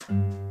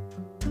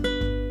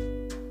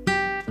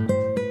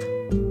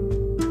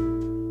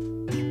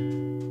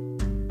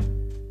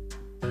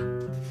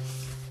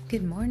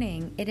Good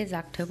morning. It is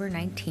October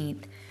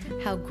 19th.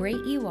 How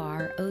great you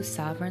are, O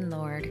sovereign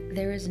Lord!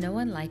 There is no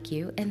one like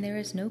you, and there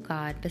is no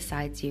God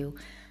besides you.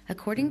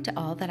 According to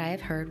all that I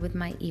have heard with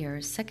my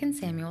ears, 2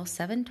 Samuel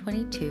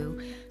 7:22,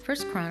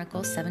 1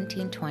 Chronicles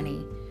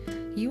 17:20.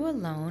 You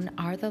alone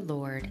are the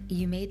Lord.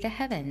 You made the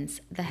heavens,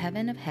 the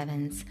heaven of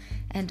heavens,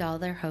 and all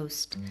their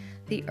host,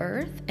 the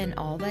earth and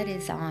all that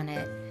is on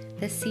it,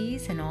 the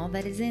seas and all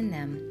that is in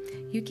them.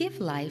 You give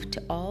life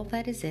to all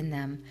that is in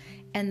them,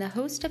 and the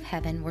host of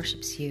heaven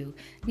worships you.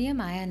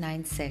 Nehemiah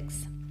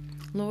 9:6.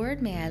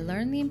 Lord, may I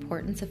learn the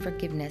importance of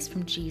forgiveness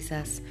from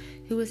Jesus,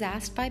 who was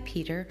asked by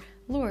Peter,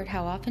 Lord,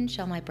 how often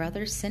shall my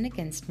brother sin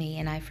against me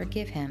and I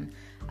forgive him?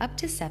 Up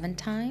to 7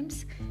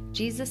 times?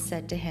 Jesus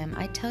said to him,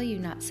 I tell you,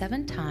 not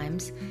 7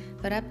 times,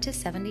 but up to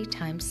 70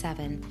 times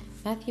 7.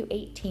 Matthew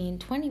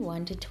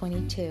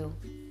 18:21-22.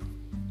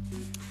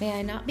 May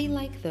I not be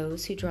like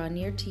those who draw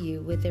near to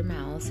you with their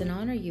mouths and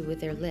honor you with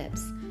their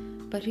lips,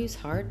 but whose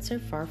hearts are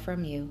far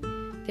from you.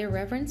 Their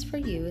reverence for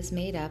you is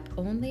made up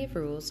only of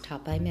rules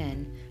taught by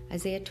men.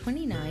 Isaiah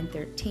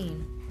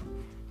 29:13.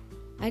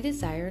 I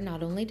desire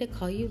not only to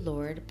call you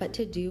Lord, but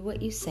to do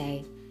what you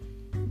say.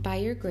 By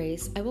your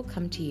grace I will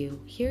come to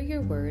you, hear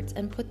your words,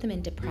 and put them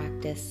into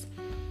practice.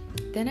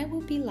 Then I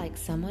will be like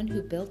someone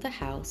who built a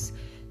house,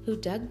 who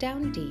dug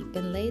down deep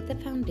and laid the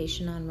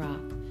foundation on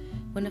rock.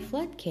 When a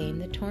flood came,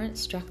 the torrent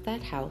struck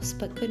that house,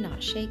 but could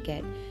not shake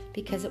it,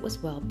 because it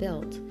was well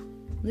built.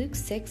 Luke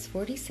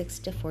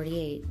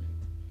 6:46-48.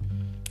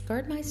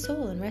 Guard my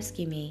soul and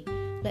rescue me.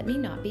 Let me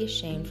not be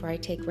ashamed, for I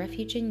take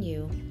refuge in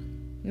you.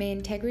 May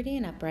integrity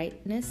and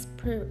uprightness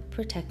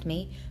protect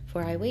me,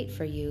 for I wait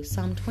for you.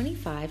 Psalm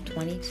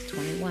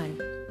 25:20-21.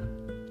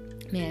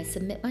 May I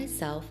submit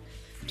myself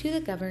to the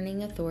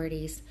governing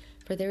authorities,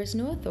 for there is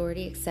no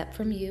authority except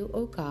from you,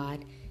 O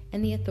God,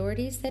 and the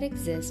authorities that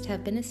exist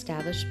have been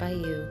established by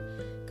you.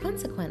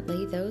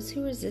 Consequently, those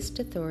who resist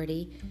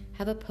authority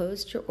have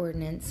opposed your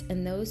ordinance,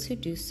 and those who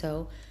do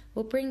so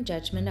will bring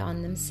judgment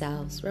on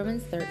themselves.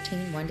 Romans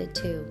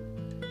 13:1-2.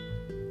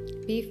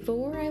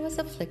 Before I was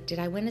afflicted,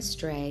 I went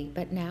astray,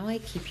 but now I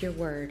keep your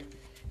word.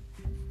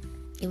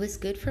 It was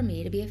good for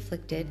me to be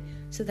afflicted,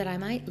 so that I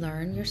might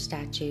learn your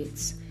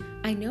statutes.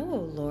 I know, O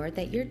Lord,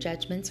 that your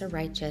judgments are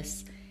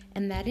righteous,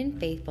 and that in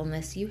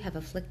faithfulness you have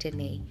afflicted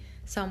me.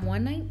 Psalm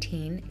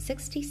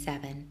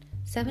 119:67,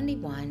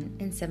 71,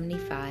 and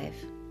 75.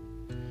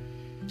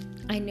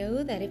 I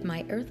know that if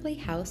my earthly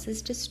house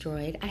is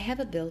destroyed, I have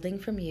a building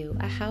from you,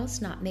 a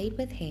house not made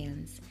with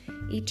hands,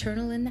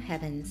 eternal in the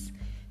heavens.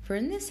 For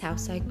in this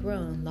house I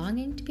groan,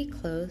 longing to be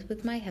clothed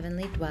with my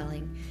heavenly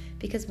dwelling,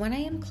 because when I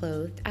am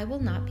clothed, I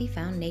will not be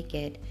found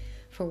naked.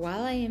 For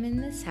while I am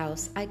in this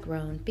house, I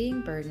groan,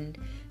 being burdened,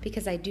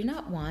 because I do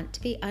not want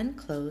to be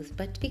unclothed,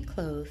 but to be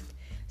clothed,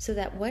 so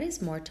that what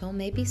is mortal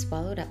may be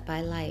swallowed up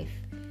by life.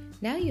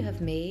 Now you have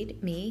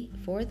made me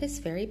for this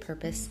very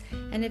purpose,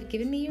 and have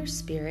given me your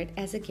Spirit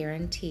as a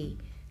guarantee.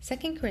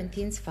 2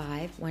 Corinthians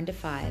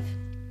 5:1-5.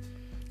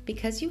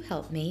 Because you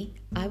help me,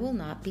 I will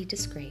not be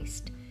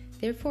disgraced.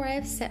 Therefore I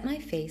have set my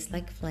face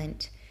like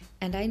flint,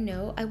 and I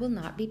know I will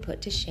not be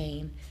put to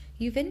shame.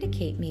 You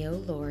vindicate me, O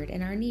Lord,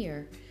 and are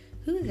near.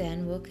 Who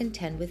then will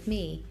contend with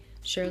me?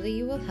 Surely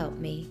you will help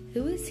me.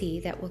 Who is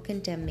he that will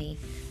condemn me?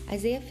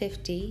 Isaiah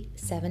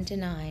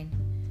 50:7-9.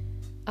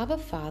 Abba,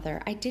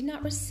 Father, I did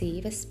not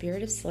receive a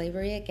spirit of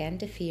slavery again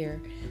to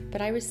fear,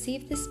 but I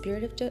received the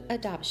spirit of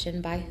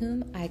adoption, by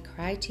whom I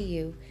cry to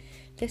you.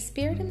 The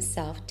Spirit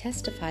himself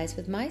testifies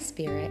with my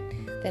spirit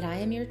that I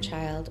am your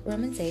child.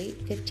 Romans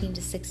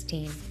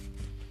 8:15-16.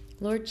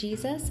 Lord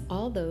Jesus,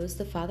 all those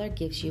the Father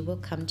gives you will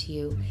come to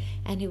you,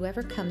 and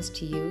whoever comes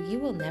to you, you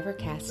will never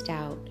cast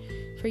out.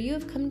 For you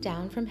have come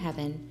down from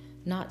heaven,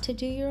 not to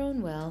do your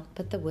own will,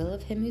 but the will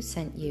of him who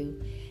sent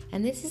you.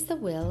 And this is the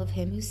will of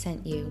him who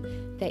sent you,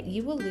 that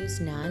you will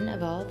lose none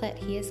of all that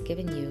he has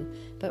given you,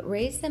 but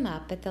raise them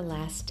up at the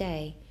last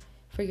day.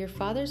 For your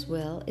Father's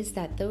will is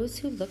that those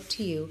who look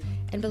to you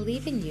and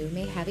believe in you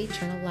may have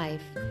eternal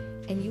life,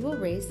 and you will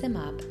raise them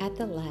up at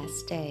the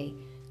last day.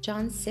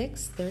 John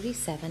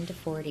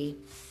 6:37-40.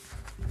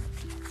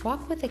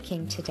 Walk with the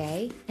King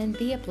today and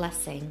be a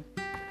blessing.